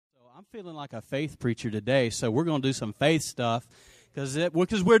I'm feeling like a faith preacher today, so we're going to do some faith stuff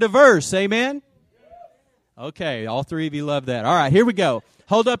because we're diverse. Amen? Okay, all three of you love that. All right, here we go.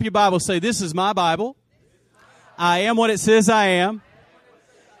 Hold up your Bible. Say, this is my Bible. I am what it says I am.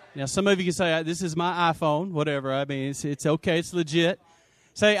 Now, some of you can say, this is my iPhone, whatever. I mean, it's okay. It's legit.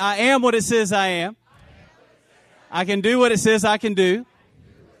 Say, I am what it says I am. I can do what it says I can do.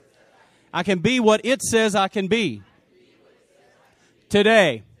 I can be what it says I can be.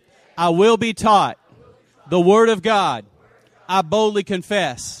 Today, I will be taught the Word of God. I boldly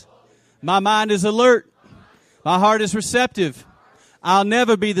confess. My mind is alert. My heart is receptive. I'll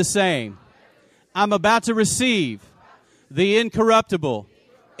never be the same. I'm about to receive the incorruptible,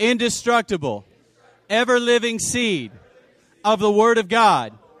 indestructible, ever-living seed of the Word of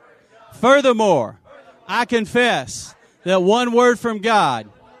God. Furthermore, I confess that one word from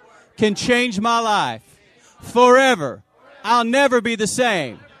God can change my life forever. I'll never be the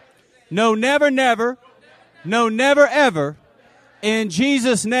same. No, never, never. No, never, ever. In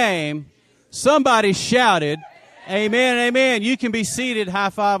Jesus' name, somebody shouted, amen, amen. You can be seated. High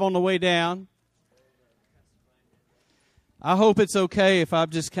five on the way down. I hope it's okay if I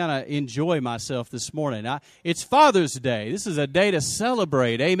just kind of enjoy myself this morning. It's Father's Day. This is a day to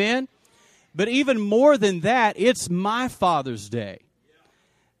celebrate, amen? But even more than that, it's my Father's Day.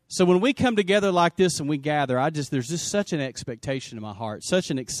 So when we come together like this and we gather, there's just such an expectation in my heart, such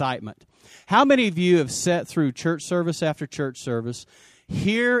an excitement. How many of you have sat through church service after church service,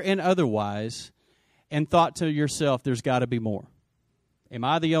 here and otherwise, and thought to yourself, there's got to be more? Am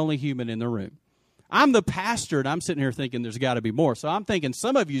I the only human in the room? I'm the pastor, and I'm sitting here thinking there's got to be more. So I'm thinking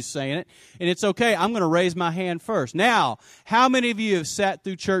some of you saying it, and it's okay. I'm going to raise my hand first. Now, how many of you have sat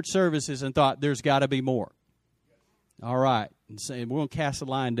through church services and thought there's got to be more? All right. And we're going to cast the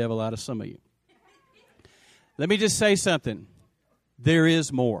lion devil out of some of you. Let me just say something. There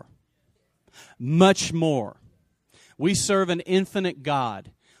is more. Much more. We serve an infinite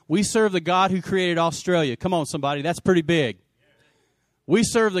God. We serve the God who created Australia. Come on, somebody. That's pretty big. We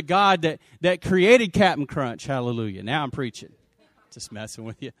serve the God that created Captain Crunch. Hallelujah. Now I'm preaching. Just messing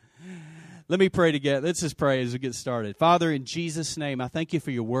with you. Let me pray together. Let's just pray as we get started. Father, in Jesus' name, I thank you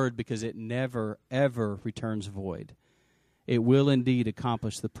for your word because it never, ever returns void. It will indeed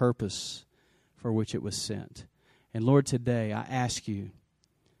accomplish the purpose for which it was sent. And Lord, today I ask you,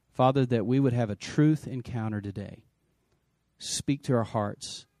 Father, that we would have a truth encounter today. Speak to our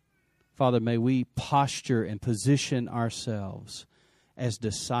hearts. Father, may we posture and position ourselves as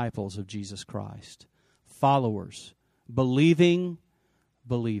disciples of Jesus Christ, followers, believing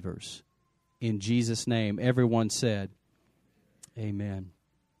believers. In Jesus' name, everyone said, amen.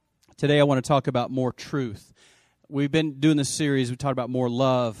 Today I want to talk about more truth. We've been doing this series. We talked about more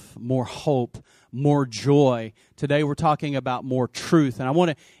love, more hope, more joy. Today we're talking about more truth. And I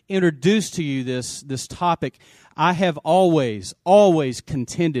want to introduce to you this topic. I have always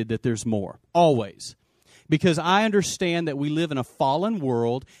contended that there's more. Always. Because I understand that we live in a fallen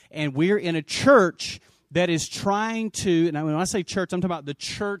world and we're in a church that is trying to, and when I say church, I'm talking about the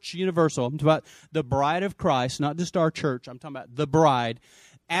church universal. I'm talking about the bride of Christ, not just our church. I'm talking about the bride.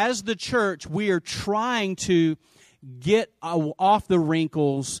 As the church, we are trying to get off the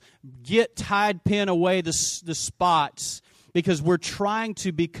wrinkles, get tied pin away the spots, because we're trying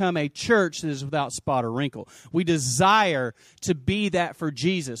to become a church that is without spot or wrinkle. We desire to be that for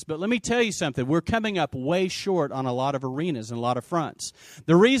Jesus. But let me tell you something. We're coming up way short on a lot of arenas and a lot of fronts.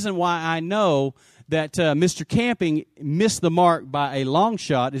 The reason why I know that Mr. Camping missed the mark by a long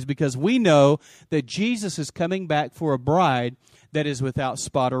shot is because we know that Jesus is coming back for a bride that is without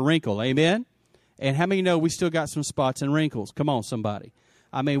spot or wrinkle. Amen? And how many know we still got some spots and wrinkles? Come on, somebody.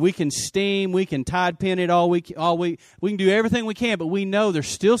 I mean, we can steam, we can tide pin it all week. We can do everything we can, but we know there's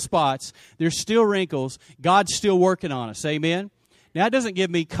still spots, there's still wrinkles. God's still working on us. Amen? Now, that doesn't give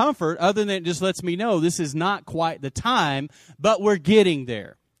me comfort other than it just lets me know this is not quite the time, but we're getting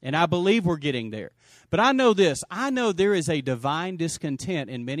there. And I believe we're getting there. But I know this. I know there is a divine discontent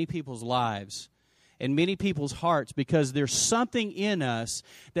in many people's lives and many people's hearts because there's something in us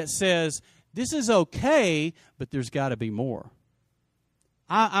that says, this is okay, but there's got to be more.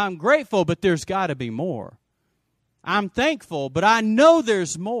 I'm grateful, but there's got to be more. I'm thankful, but I know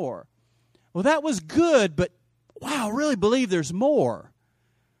there's more. Well, that was good, but wow, I really believe there's more.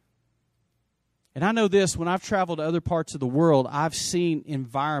 And I know this, when I've traveled to other parts of the world, I've seen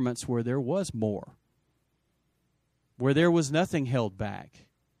environments where there was more, where there was nothing held back.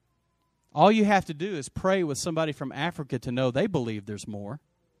 All you have to do is pray with somebody from Africa to know they believe there's more.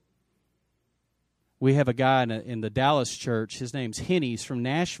 We have a guy in the Dallas church. His name's Henny. He's from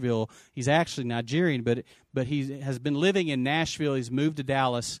Nashville. He's actually Nigerian, but he has been living in Nashville. He's moved to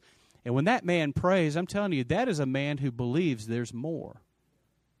Dallas, And when that man prays, I'm telling you, that is a man who believes there's more.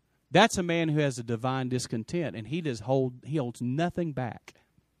 That's a man who has a divine discontent, and he holds nothing back.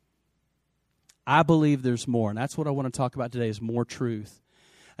 I believe there's more, and that's what I want to talk about today is more truth.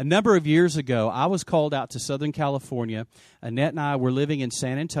 A number of years ago, I was called out to Southern California. Annette and I were living in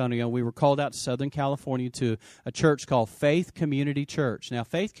San Antonio. We were called out to Southern California to a church called Faith Community Church. Now,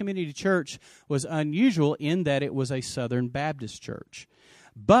 Faith Community Church was unusual in that it was a Southern Baptist church.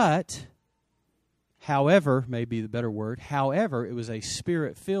 But, however, may be the better word, however, it was a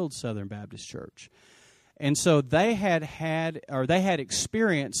Spirit-filled Southern Baptist church. And so they had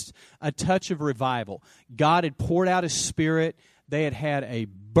experienced a touch of revival. God had poured out His Spirit. They had a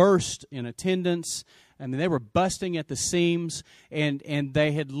burst in attendance. I mean, they were busting at the seams, and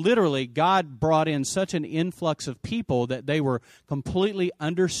they had literally, God brought in such an influx of people that they were completely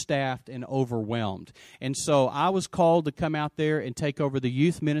understaffed and overwhelmed. And so I was called to come out there and take over the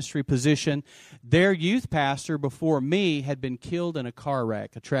youth ministry position. Their youth pastor before me had been killed in a car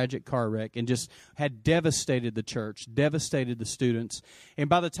wreck, a tragic car wreck, and just had devastated the church, devastated the students. And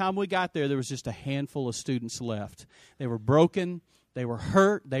by the time we got there was just a handful of students left. They were broken. They were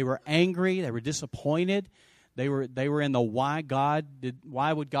hurt. They were angry. They were disappointed. They were in the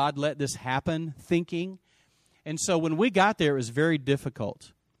why would God let this happen thinking. And so when we got there, it was very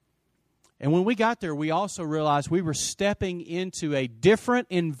difficult. And when we got there, we also realized we were stepping into a different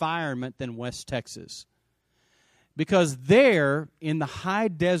environment than West Texas. Because there, in the high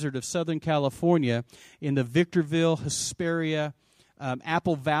desert of Southern California, in the Victorville, Hesperia,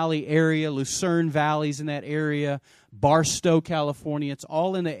 Apple Valley area, Lucerne Valley's in that area, Barstow, California. It's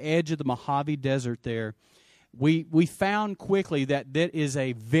all in the edge of the Mojave Desert there. We found quickly that is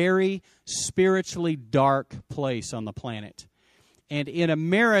a very spiritually dark place on the planet. And in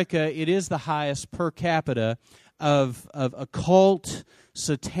America, it is the highest per capita of occult,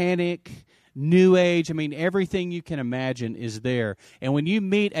 satanic, New Age. I mean, everything you can imagine is there. And when you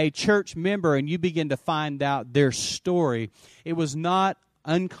meet a church member and you begin to find out their story, it was not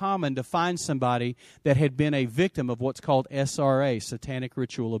uncommon to find somebody that had been a victim of what's called SRA, satanic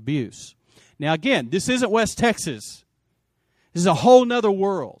ritual abuse. Now, again, this isn't West Texas. This is a whole nother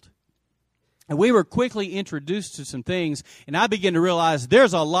world. And we were quickly introduced to some things, and I began to realize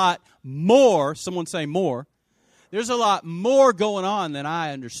there's a lot more, someone say more, there's a lot more going on than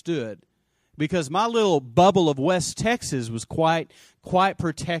I understood. Because my little bubble of West Texas was quite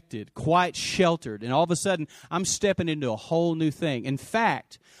protected, quite sheltered. And all of a sudden, I'm stepping into a whole new thing. In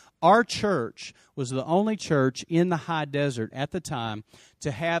fact, our church was the only church in the high desert at the time to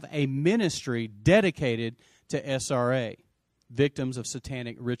have a ministry dedicated to SRA, victims of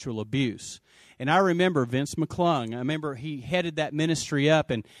satanic ritual abuse. And I remember Vince McClung. I remember he headed that ministry up,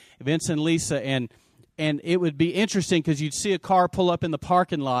 and Vince and Lisa, and it would be interesting because you'd see a car pull up in the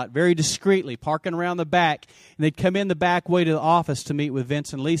parking lot very discreetly, parking around the back, and they'd come in the back way to the office to meet with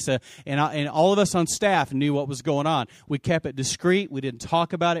Vince and Lisa, and all of us on staff knew what was going on. We kept it discreet. We didn't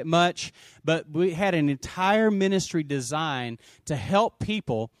talk about it much, but we had an entire ministry designed to help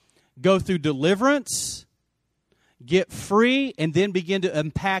people go through deliverance, get free, and then begin to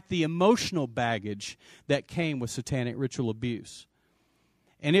unpack the emotional baggage that came with satanic ritual abuse.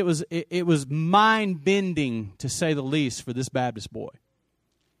 And it was mind-bending, to say the least, for this Baptist boy.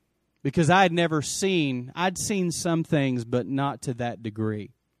 Because I'd seen some things, but not to that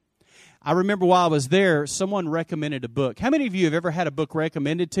degree. I remember while I was there, someone recommended a book. How many of you have ever had a book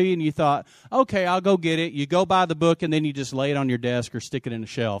recommended to you and you thought, okay, I'll go get it. You go buy the book and then you just lay it on your desk or stick it in a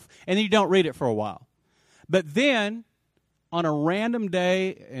shelf. And then you don't read it for a while. But then, on a random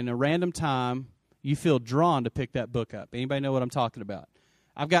day and a random time, you feel drawn to pick that book up. Anybody know what I'm talking about?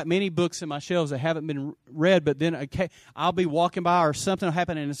 I've got many books in my shelves that haven't been read, but then I'll be walking by or something will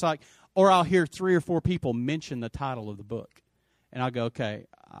happen, and it's like, or I'll hear 3 or 4 people mention the title of the book. And I'll go, okay,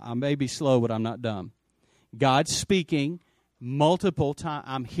 I may be slow, but I'm not dumb. God's speaking multiple times.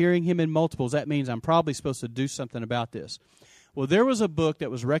 I'm hearing Him in multiples. That means I'm probably supposed to do something about this. Well, there was a book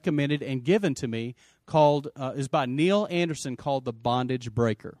that was recommended and given to me called, is by Neil Anderson, called The Bondage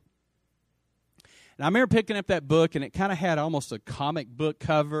Breaker. And I remember picking up that book, and it kind of had almost a comic book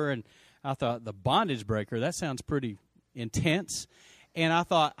cover, and I thought, The Bondage Breaker, that sounds pretty intense. And I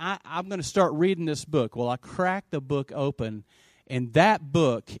thought, I'm going to start reading this book. Well, I cracked the book open, and that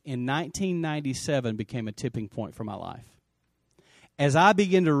book in 1997 became a tipping point for my life. As I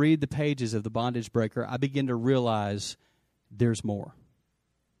began to read the pages of The Bondage Breaker, I began to realize there's more.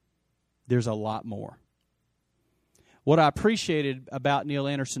 There's a lot more. What I appreciated about Neil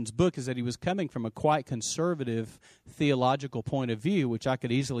Anderson's book is that he was coming from a quite conservative theological point of view, which I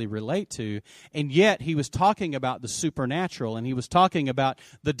could easily relate to, and yet he was talking about the supernatural, and he was talking about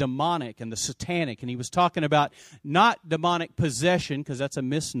the demonic and the satanic, and he was talking about not demonic possession, because that's a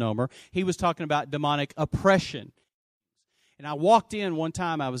misnomer. He was talking about demonic oppression. And I walked in one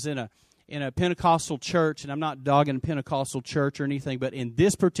time, I was in a Pentecostal church, and I'm not dogging a Pentecostal church or anything, but in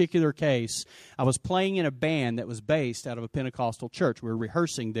this particular case, I was playing in a band that was based out of a Pentecostal church. We were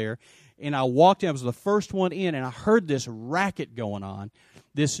rehearsing there, and I walked in. I was the first one in, and I heard this racket going on,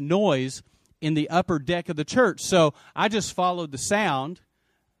 this noise in the upper deck of the church. So I just followed the sound,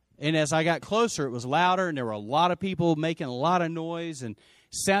 and as I got closer, it was louder, and there were a lot of people making a lot of noise, and it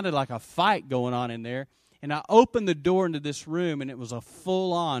sounded like a fight going on in there. And I opened the door into this room, and it was a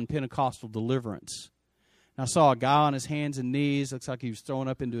full-on Pentecostal deliverance. And I saw a guy on his hands and knees. Looks like he was thrown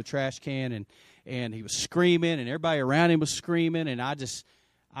up into a trash can, and he was screaming, and everybody around him was screaming. And it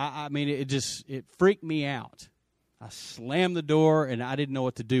freaked me out. I slammed the door, and I didn't know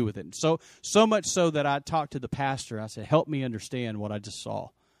what to do with it. So much so that I talked to the pastor. I said, help me understand what I just saw,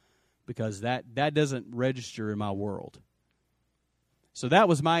 because that doesn't register in my world. So that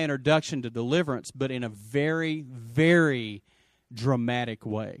was my introduction to deliverance, but in a very, very dramatic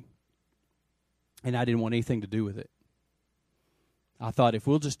way. And I didn't want anything to do with it. I thought, if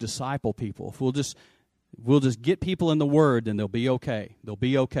we'll just disciple people, if we'll just get people in the Word, then they'll be okay. They'll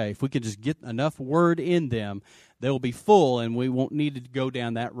be okay. If we could just get enough Word in them, they'll be full, and we won't need to go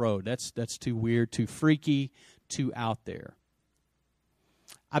down that road. That's too weird, too freaky, too out there.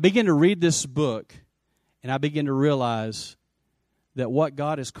 I began to read this book, and I began to realize that what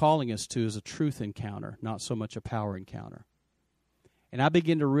God is calling us to is a truth encounter, not so much a power encounter. And I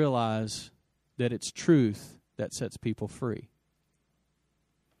begin to realize that it's truth that sets people free.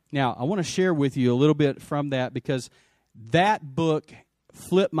 Now, I want to share with you a little bit from that, because that book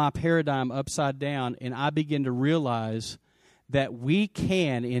flipped my paradigm upside down, and I begin to realize that we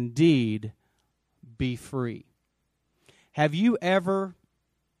can indeed be free. Have you ever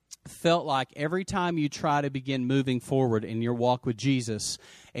felt like every time you try to begin moving forward in your walk with Jesus,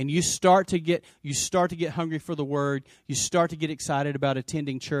 and you start to get hungry for the Word, you start to get excited about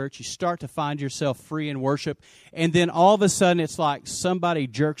attending church, you start to find yourself free in worship, and then all of a sudden it's like somebody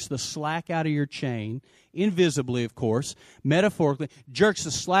jerks the slack out of your chain, invisibly, of course, metaphorically, jerks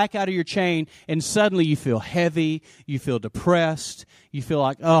the slack out of your chain, and suddenly you feel heavy, you feel depressed, you feel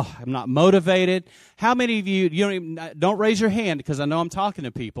like, oh, I'm not motivated. How many of you don't raise your hand, because I know I'm talking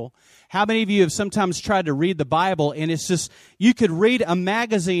to people. How many of you have sometimes tried to read the Bible, and it's just, you could read a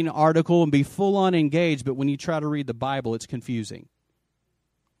magazine article and be full on engaged, but when you try to read the Bible, it's confusing.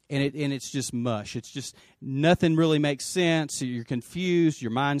 And it's just mush. It's just nothing really makes sense. You're confused.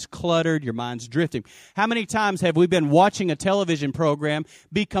 Your mind's cluttered. Your mind's drifting. How many times have we been watching a television program,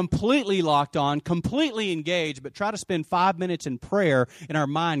 be completely locked on, completely engaged, but try to spend 5 minutes in prayer, and our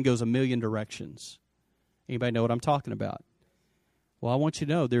mind goes a million directions? Anybody know what I'm talking about? Well, I want you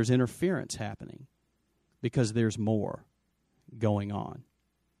to know there's interference happening, because there's more going on.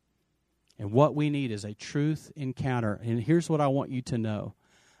 And what we need is a truth encounter. And here's what I want you to know.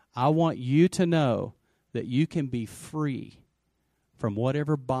 I want you to know that you can be free from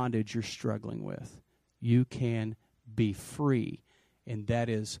whatever bondage you're struggling with. You can be free, and that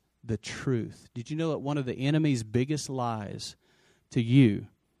is the truth. Did you know that one of the enemy's biggest lies to you,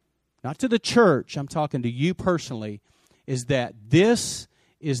 not to the church, I'm talking to you personally, is that this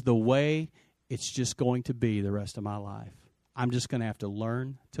is the way it's just going to be the rest of my life. I'm just going to have to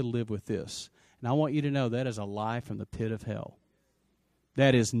learn to live with this. And I want you to know that is a lie from the pit of hell.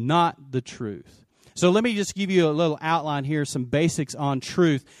 That is not the truth. So let me just give you a little outline here, some basics on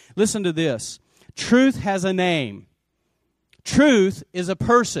truth. Listen to this. Truth has a name. Truth is a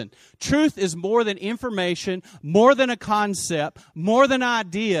person. Truth is more than information, more than a concept, more than an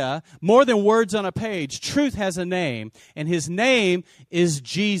idea, more than words on a page. Truth has a name, and His name is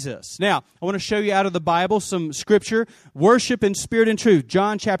Jesus. Now, I want to show you out of the Bible some scripture. Worship in spirit and truth.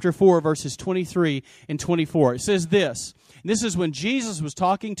 John chapter 4, verses 23 and 24. It says this. And this is when Jesus was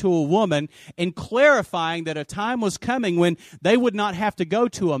talking to a woman and clarifying that a time was coming when they would not have to go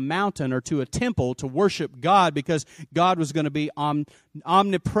to a mountain or to a temple to worship God, because God was going to be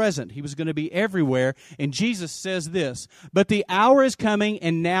omnipresent. He was going to be everywhere. And Jesus says this, but the hour is coming,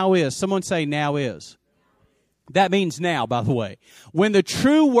 and now is. Someone say, now is. That means now, by the way. When the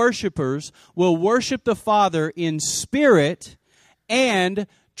true worshipers will worship the Father in spirit and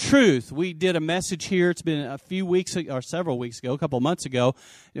truth. We did a message here. It's been a few weeks ago, or several weeks ago, a couple of months ago,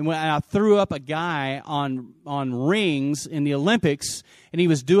 and when I threw up a guy on rings in the Olympics, and he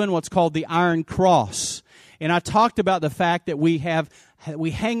was doing what's called the Iron Cross. And I talked about the fact that we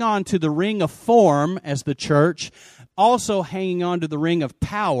hang on to the ring of form as the church, also hanging on to the ring of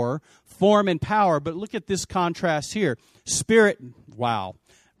power, form and power. But look at this contrast here. Spirit, wow.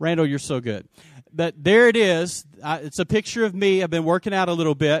 Randall, you're so good. But there it is. It's a picture of me. I've been working out a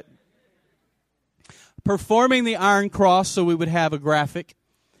little bit. Performing the iron cross so we would have a graphic.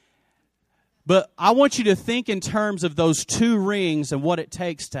 But I want you to think in terms of those two rings and what it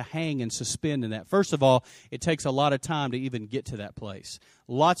takes to hang and suspend in that. First of all, it takes a lot of time to even get to that place.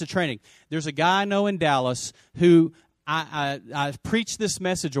 Lots of training. There's a guy I know in Dallas who I preached this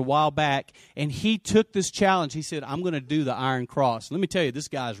message a while back, and he took this challenge. He said, I'm going to do the iron cross. Let me tell you, this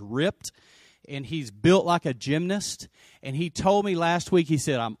guy's ripped, and he's built like a gymnast. And he told me last week, he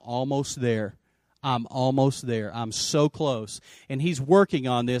said, I'm almost there. I'm almost there. I'm so close. And he's working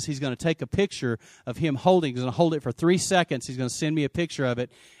on this. He's going to take a picture of him holding. He's going to hold it for 3 seconds. He's going to send me a picture of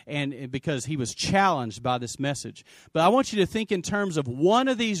it, and because he was challenged by this message. But I want you to think in terms of one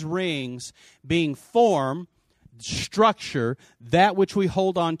of these rings being form, structure, that which we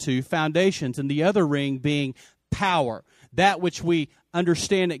hold on to, foundations, and the other ring being power, that which we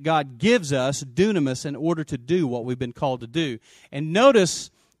understand that God gives us, dunamis, in order to do what we've been called to do. And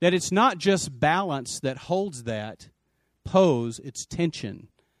notice that it's not just balance that holds that pose, it's tension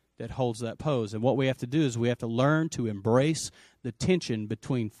that holds that pose. And what we have to do is we have to learn to embrace the tension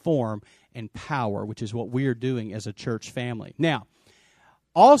between form and power, which is what we are doing as a church family. Now,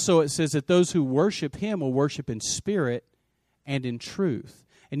 also it says that those who worship Him will worship in spirit and in truth.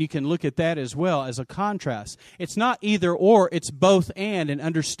 And you can look at that as well as a contrast. It's not either or, it's both and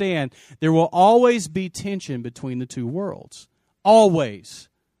understand there will always be tension between the two worlds. Always.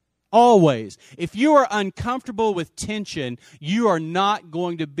 Always. If you are uncomfortable with tension, you are not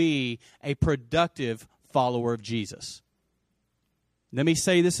going to be a productive follower of Jesus. Let me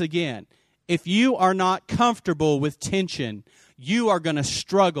say this again. If you are not comfortable with tension, you are going to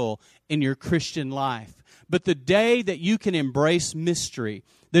struggle in your Christian life. But the day that you can embrace mystery,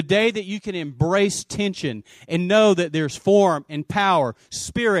 the day that you can embrace tension and know that there's form and power,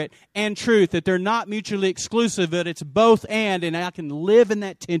 spirit and truth, that they're not mutually exclusive, but it's both and I can live in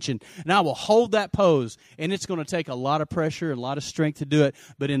that tension, and I will hold that pose, and it's going to take a lot of pressure and a lot of strength to do it,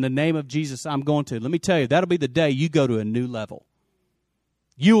 but in the name of Jesus, I'm going to. Let me tell you, that'll be the day you go to a new level.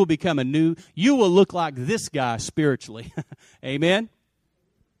 You will become you will look like this guy spiritually. Amen?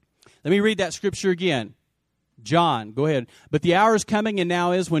 Let me read that scripture again. John, go ahead. But the hour is coming and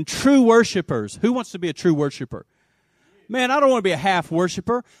now is when true worshipers. Who wants to be a true worshiper? Man, I don't want to be a half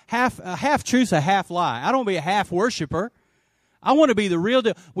worshiper. Half truth's a half lie. I don't want to be a half worshiper. I want to be the real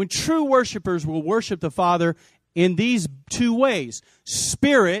deal. When true worshipers will worship the Father in these two ways,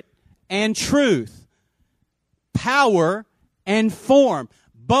 spirit and truth, power and form,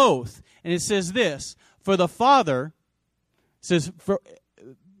 both. And it says this, for the Father, it says, for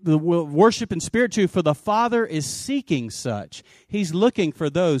the worship in spirit too, for the Father is seeking such. He's looking for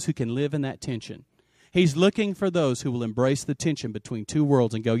those who can live in that tension. He's looking for those who will embrace the tension between two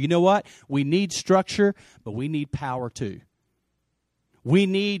worlds and go, you know what? We need structure, but we need power too. We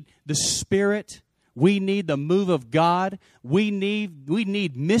need the Spirit. We need the move of God. We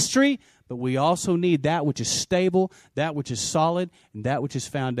need mystery, but we also need that which is stable, that which is solid, and that which is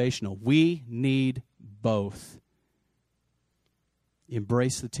foundational. We need both.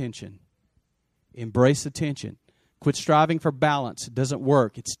 Embrace the tension. Embrace the tension. Quit striving for balance. It doesn't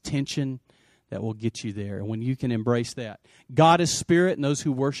work. It's tension that will get you there. And when you can embrace that. God is spirit, and those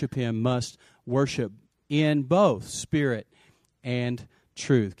who worship Him must worship in both spirit and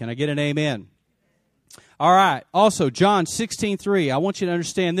truth. Can I get an amen? All right. Also, John 16:3. I want you to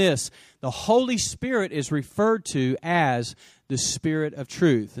understand this. The Holy Spirit is referred to as the Spirit of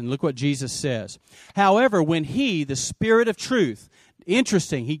truth. And look what Jesus says. However, when He, the Spirit of truth,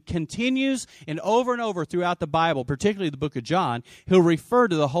 interesting, he continues and over throughout the Bible, particularly the book of John, he'll refer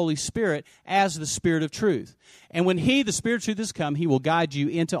to the Holy Spirit as the Spirit of truth. And when He, the Spirit of truth, has come, He will guide you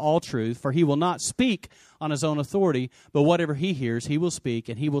into all truth, for He will not speak on His own authority, but whatever He hears, He will speak,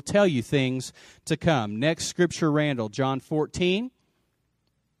 and He will tell you things to come. Next scripture, Randall, John 14.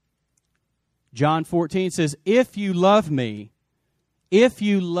 John 14 says, if you love me,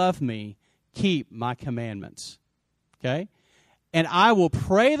 keep my commandments. Okay? And I will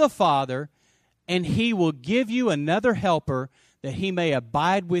pray the Father, and He will give you another helper, that He may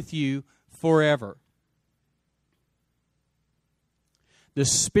abide with you forever. The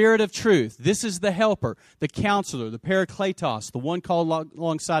Spirit of truth. This is the helper, the counselor, the parakletos, the one called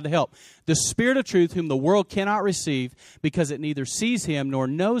alongside to help. The Spirit of truth, whom the world cannot receive, because it neither sees Him nor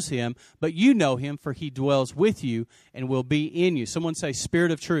knows Him, but you know Him, for He dwells with you and will be in you. Someone say,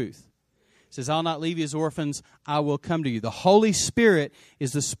 Spirit of truth. He says, I'll not leave you as orphans, I will come to you. The Holy Spirit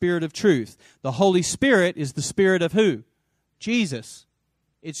is the Spirit of truth. The Holy Spirit is the Spirit of who? Jesus.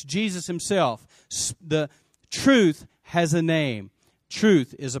 It's Jesus himself. The truth has a name.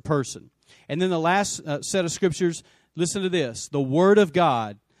 Truth is a person. And then the last set of scriptures, listen to this. The Word of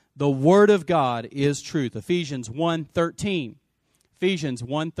God is truth. Ephesians 1:13. Ephesians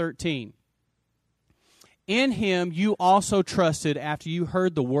 1:13. In him you also trusted after you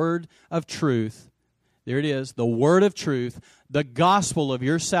heard the word of truth. There it is, the word of truth, the gospel of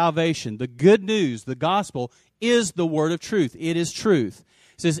your salvation. The good news, the gospel, is the word of truth. It is truth.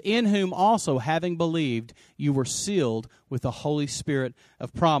 It says, in whom also, having believed, you were sealed with the Holy Spirit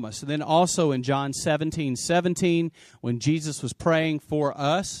of promise. And then also in John 17:17, when Jesus was praying for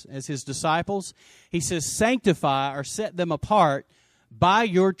us as his disciples, he says, sanctify or set them apart by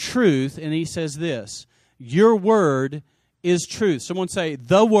your truth. And he says this, your word is truth. Someone say,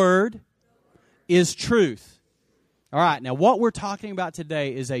 the word is truth. All right, now what we're talking about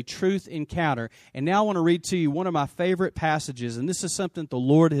today is a truth encounter. And now I want to read to you one of my favorite passages. And this is something the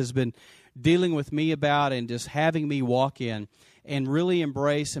Lord has been dealing with me about and just having me walk in and really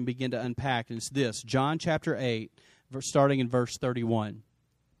embrace and begin to unpack. And it's this, John chapter 8, starting in verse 31.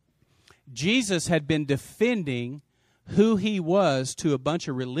 Jesus had been defending who he was to a bunch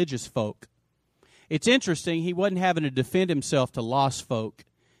of religious folk. It's interesting, he wasn't having to defend himself to lost folk.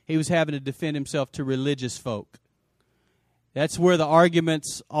 He was having to defend himself to religious folk. That's where the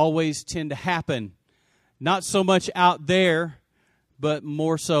arguments always tend to happen. Not so much out there, but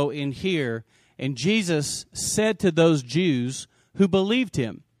more so in here. And Jesus said to those Jews who believed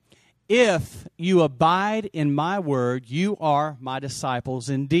him, if you abide in my word, you are my disciples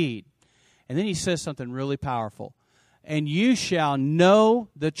indeed. And then he says something really powerful. And you shall know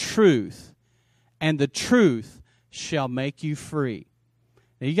the truth, and the truth shall make you free.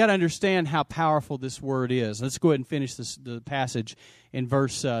 Now, you got to understand how powerful this word is. Let's go ahead and finish the passage in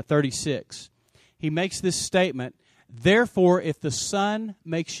verse 36. He makes this statement, therefore, if the Son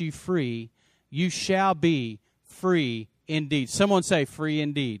makes you free, you shall be free indeed. Someone say, free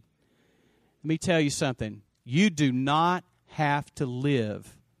indeed. Let me tell you something. You do not have to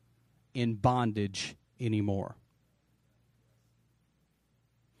live in bondage anymore.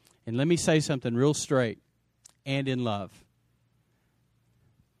 And let me say something real straight and in love.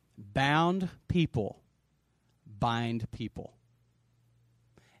 Bound people bind people.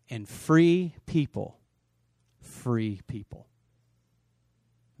 And free people free people.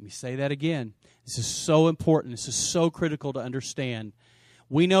 Let me say that again. This is so important. This is so critical to understand.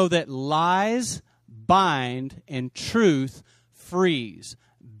 We know that lies bind and truth frees.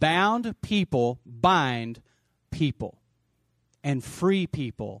 Bound people bind people. And free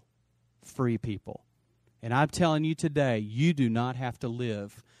people free people. And I'm telling you today, you do not have to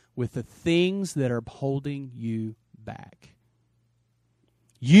live with the things that are holding you back.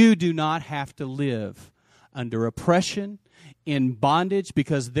 You do not have to live under oppression, in bondage,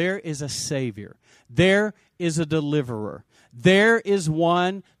 because there is a Savior. There is a deliverer. There is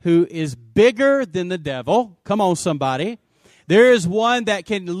one who is bigger than the devil. Come on, somebody. There is one that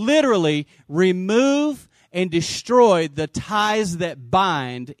can literally remove and destroy the ties that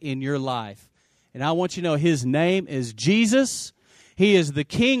bind in your life. And I want you to know his name is Jesus. He is the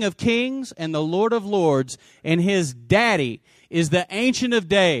King of Kings and the Lord of Lords. And his daddy is the Ancient of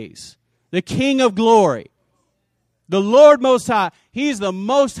Days, the King of Glory, the Lord Most High. He is the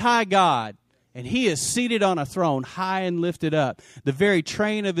Most High God. And he is seated on a throne, high and lifted up. The very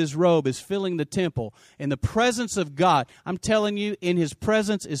train of his robe is filling the temple. In the presence of God, I'm telling you, in his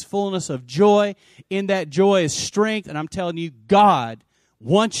presence is fullness of joy. In that joy is strength. And I'm telling you, God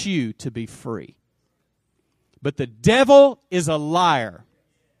wants you to be free. But the devil is a liar.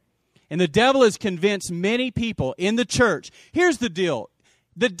 And the devil has convinced many people in the church. Here's the deal.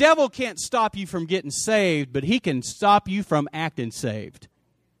 The devil can't stop you from getting saved, but he can stop you from acting saved.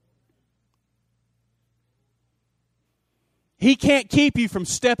 He can't keep you from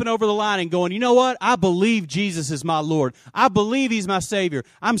stepping over the line and going, you know what? I believe Jesus is my Lord. I believe he's my Savior.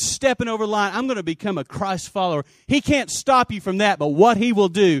 I'm stepping over the line. I'm going to become a Christ follower. He can't stop you from that, but what he will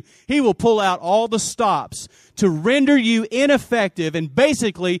do, he will pull out all the stops to render you ineffective, and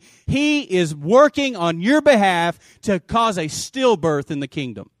basically, he is working on your behalf to cause a stillbirth in the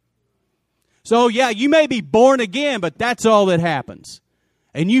kingdom. So, yeah, you may be born again, but that's all that happens.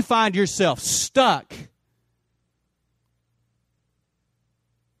 And you find yourself stuck.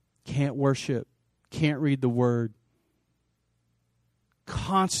 Can't worship, can't read the Word.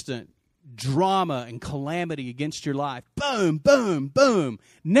 Constant drama and calamity against your life. Boom, boom, boom.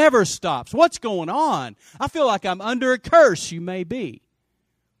 Never stops. What's going on? I feel like I'm under a curse. You may be.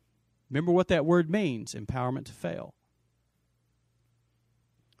 Remember what that word means, empowerment to fail.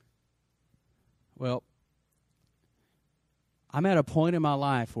 Well, I'm at a point in my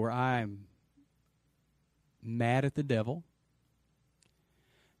life where I'm mad at the devil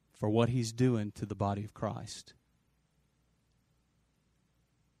for what he's doing to the body of Christ.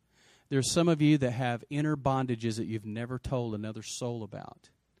 There's some of you that have inner bondages that you've never told another soul about.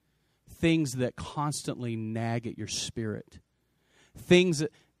 Things that constantly nag at your spirit. Things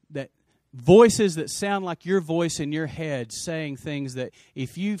that voices that sound like your voice in your head saying things that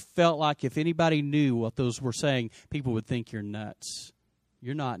if you felt like if anybody knew what those were saying, people would think you're nuts.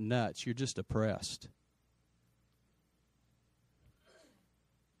 You're not nuts. You're just oppressed.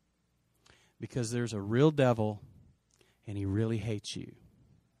 Because there's a real devil and he really hates you.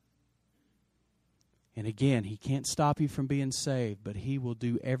 And again, he can't stop you from being saved, but he will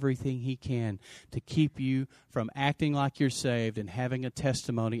do everything he can to keep you from acting like you're saved and having a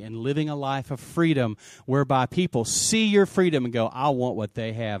testimony and living a life of freedom whereby people see your freedom and go, I want what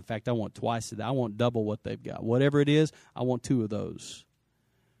they have. In fact, I want twice that. I want double what they've got. Whatever it is, I want 2 of those.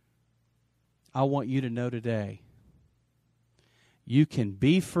 I want you to know today, you can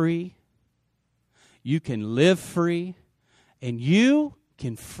be free, you can live free, and you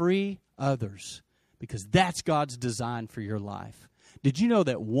can free others. Because that's God's design for your life. Did you know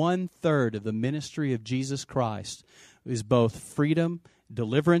that 1/3 of the ministry of Jesus Christ is both freedom,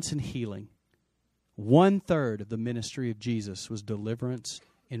 deliverance, and healing? 1/3 of the ministry of Jesus was deliverance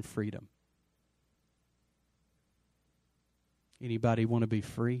and freedom. Anybody want to be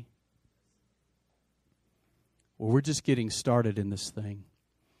free? Well, we're just getting started in this thing.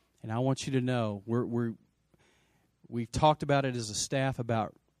 And I want you to know, we've talked about it as a staff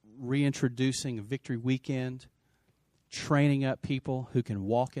about reintroducing a Victory Weekend, training up people who can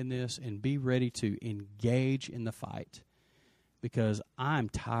walk in this and be ready to engage in the fight. Because I'm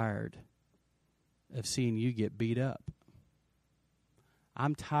tired of seeing you get beat up.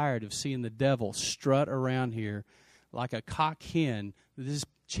 I'm tired of seeing the devil strut around here like a cock hen with his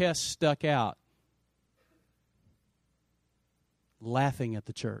chest stuck out, laughing at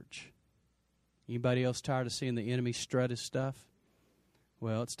the church. Anybody else tired of seeing the enemy strut his stuff?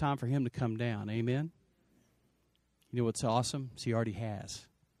 Well, it's time for him to come down. Amen? You know what's awesome? He already has.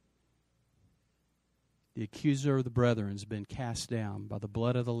 The accuser of the brethren has been cast down by the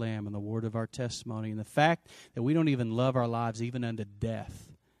blood of the Lamb and the word of our testimony. And the fact that we don't even love our lives even unto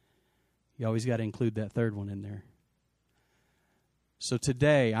death. You always got to include that third one in there. So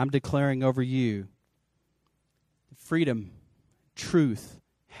today, I'm declaring over you, freedom, truth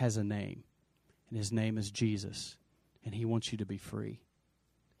has a name. And his name is Jesus. And he wants you to be free.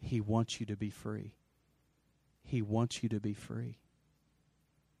 He wants you to be free. He wants you to be free.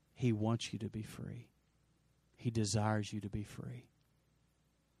 He wants you to be free. He desires you to be free.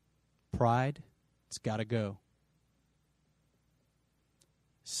 Pride, it's got to go.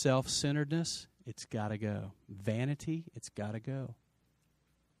 Self-centeredness, it's got to go. Vanity, it's got to go.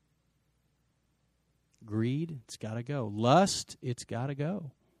 Greed, it's got to go. Lust, it's got to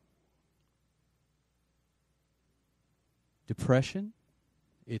go. Depression,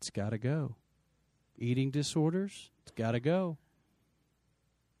 it's got to go. Eating disorders, it's got to go.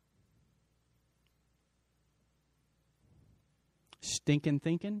 Stinking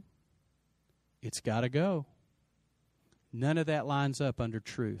thinking, it's got to go. None of that lines up under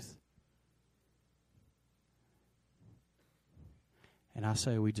truth. And I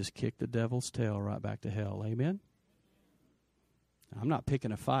say we just kick the devil's tail right back to hell. Amen? I'm not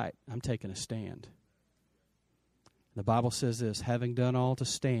picking a fight. I'm taking a stand. The Bible says this, having done all to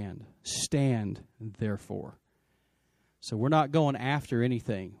stand, stand therefore. So we're not going after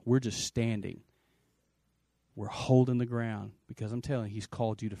anything. We're just standing. We're holding the ground because I'm telling you, he's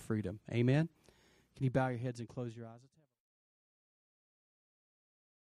called you to freedom. Amen? Can you bow your heads and close your eyes?